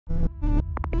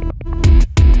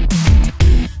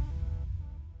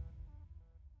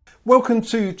Welcome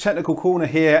to Technical Corner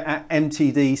here at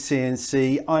MTD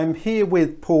CNC. I'm here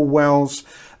with Paul Wells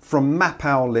from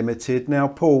MAPAL Limited. Now,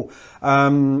 Paul,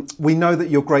 we know that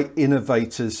you're great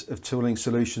innovators of tooling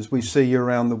solutions. We see you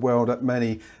around the world at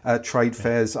many trade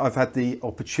fairs. I've had the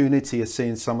opportunity of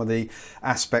seeing some of the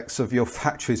aspects of your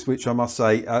factories, which I must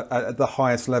say are at the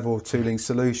highest level of tooling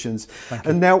solutions.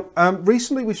 And now,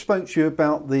 recently we spoke to you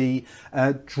about the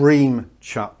DreaM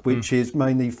chuck, which is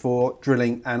mainly for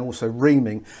drilling and also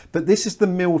reaming. But this is the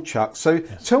mill chuck. So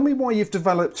tell me why you've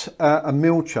developed a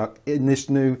mill chuck in this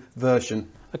new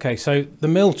version. Okay, so the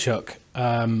mill chuck,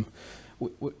 MAPAL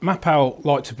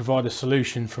like to provide a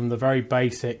solution from the very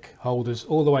basic holders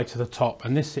all the way to the top,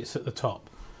 and this sits at the top.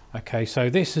 Okay, so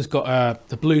this has got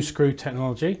the blue screw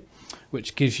technology,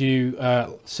 which gives you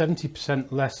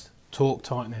 70% less torque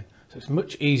tightening. So it's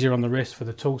much easier on the wrist for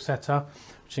the tool setter,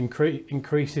 which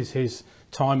increases his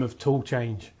time of tool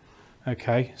change.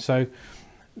 Okay, so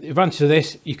the advantage of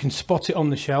this, you can spot it on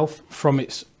the shelf from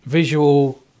its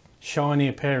visual shiny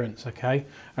appearance. Okay,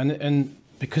 and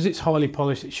because it's highly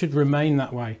polished, it should remain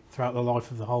that way throughout the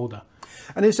life of the holder.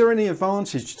 And is there any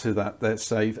advantage to that, let's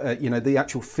say, you know, the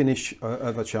actual finish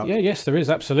of a chuck? Yeah, yes, there is,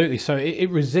 absolutely. So it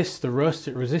resists the rust,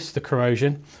 it resists the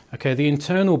corrosion. Okay, the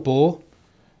internal bore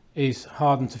is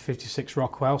hardened to 56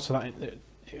 Rockwell, so that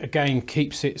again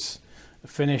keeps its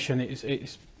finish, and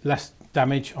it's less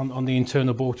damage on the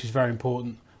internal bore, which is very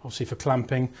important, obviously, for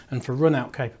clamping and for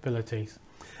run-out capabilities.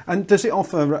 And does it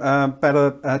offer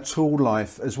better tool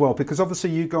life as well? Because obviously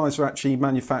you guys are actually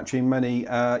manufacturing many,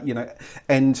 you know,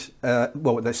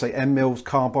 well, let's say end mills,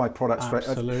 carbide products.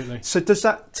 Absolutely. So does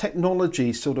that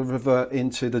technology sort of revert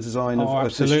into the design of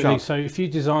absolutely. this chuck? So if you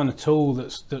design a tool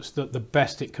that's the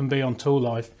best it can be on tool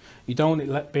life, you don't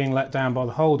want it being let down by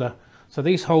the holder. So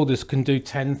these holders can do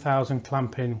 10,000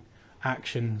 clamping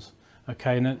actions.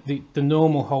 Okay, and the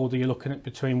normal holder you're looking at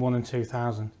between 1 and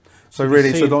 2,000. So really,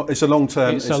 it's a long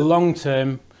term. It's a long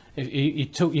term.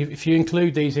 If you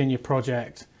include these in your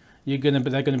project, they're going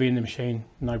to be in the machine,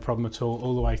 no problem at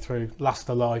all the way through, last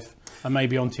the life, and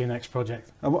maybe on to your next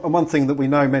project. And one thing that we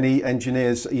know, many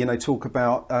engineers, you know, talk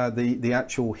about the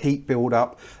actual heat build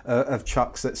up of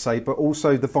chucks, let's say, but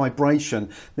also the vibration.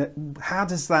 Now, how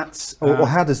does that, or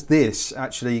how does this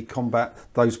actually combat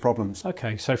those problems?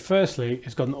 Okay, so firstly,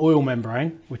 it's got an oil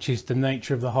membrane, which is the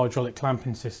nature of the hydraulic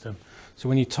clamping system. So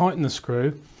when you tighten the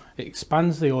screw, it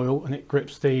expands the oil and it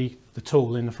grips the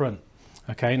tool in the front.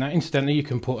 Okay, now incidentally, you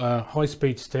can put a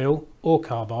high-speed steel or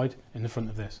carbide in the front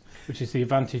of this, which is the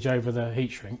advantage over the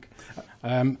heat shrink.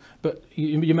 But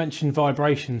you mentioned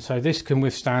vibration, so this can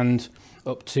withstand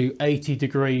up to 80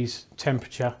 degrees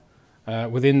temperature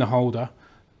within the holder.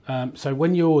 So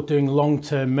when you're doing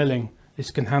long-term milling,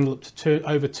 this can handle up to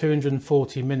over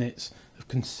 240 minutes of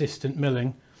consistent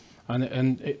milling.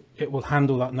 And it will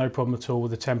handle that no problem at all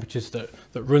with the temperatures that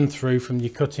run through from your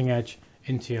cutting edge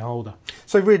into your holder.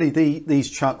 So really these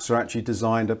chucks are actually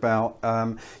designed about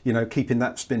you know, keeping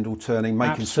that spindle turning,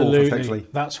 making swarf effectively.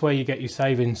 That's where you get your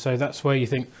savings. So that's where you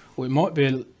think, well, it might be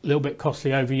a little bit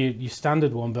costly over your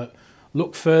standard one, but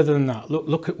look further than that.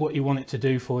 Look at what you want it to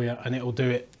do for you, and it will do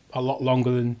it a lot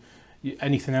longer than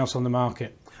anything else on the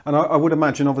market. And I would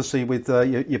imagine, obviously, with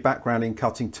your background in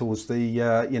cutting tools,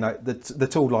 you know, the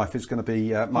tool life is going to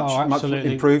be much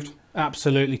improved.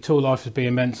 Absolutely, tool life would be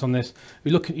immense on this.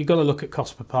 You've got to look at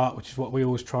cost per part, which is what we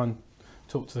always try and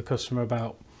talk to the customer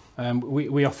about.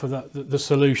 We offer the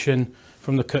solution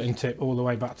from the cutting tip all the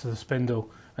way back to the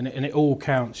spindle, and it all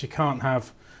counts. You can't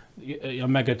have a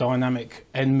mega dynamic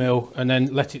end mill and then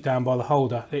let it down by the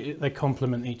holder. They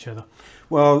complement each other.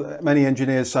 Well, many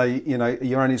engineers say, you know,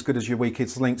 you're only as good as your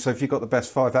weakest link. So if you've got the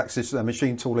best 5-axis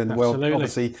machine tool in the world,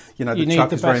 obviously, you know, the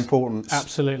chuck is very important.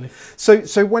 Absolutely.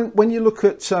 So when you look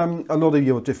at a lot of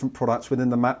your different products within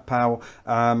the MAPAL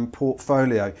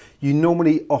portfolio, you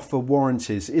normally offer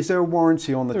warranties. Is there a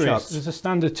warranty on the chucks? There's a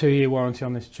standard 2-year warranty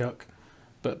on this chuck,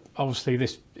 but obviously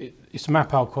it's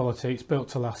MAPAL quality. It's built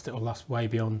to last. It will last way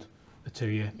beyond the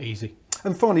 2-year, easy.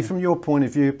 And finally, from your point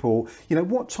of view, Paul, you know,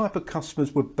 what type of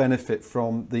customers would benefit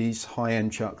from these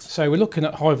high-end chucks? So we're looking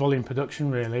at high volume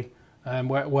production, really,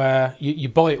 where you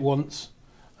buy it once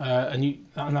and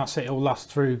that's it. It will last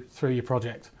through your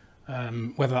project,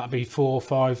 whether that be 4,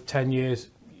 5, 10 years.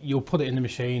 You'll put it in the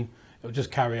machine. It'll just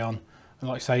carry on. And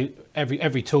like I say,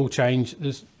 every tool change,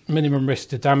 there's minimum risk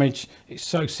to damage. It's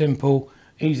so simple,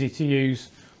 easy to use.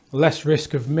 Less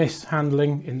risk of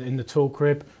mishandling in the tool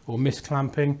crib or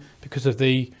misclamping because of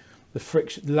the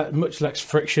friction, much less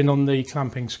friction on the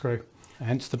clamping screw,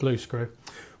 hence the blue screw.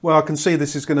 Well, I can see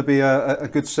this is going to be a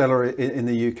good seller in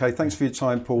the UK. Thanks for your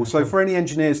time, Paul. So for any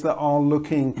engineers that are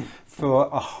looking for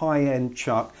a high-end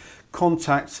chuck,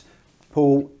 contact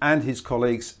Paul and his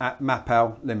colleagues at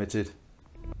MAPAL Limited.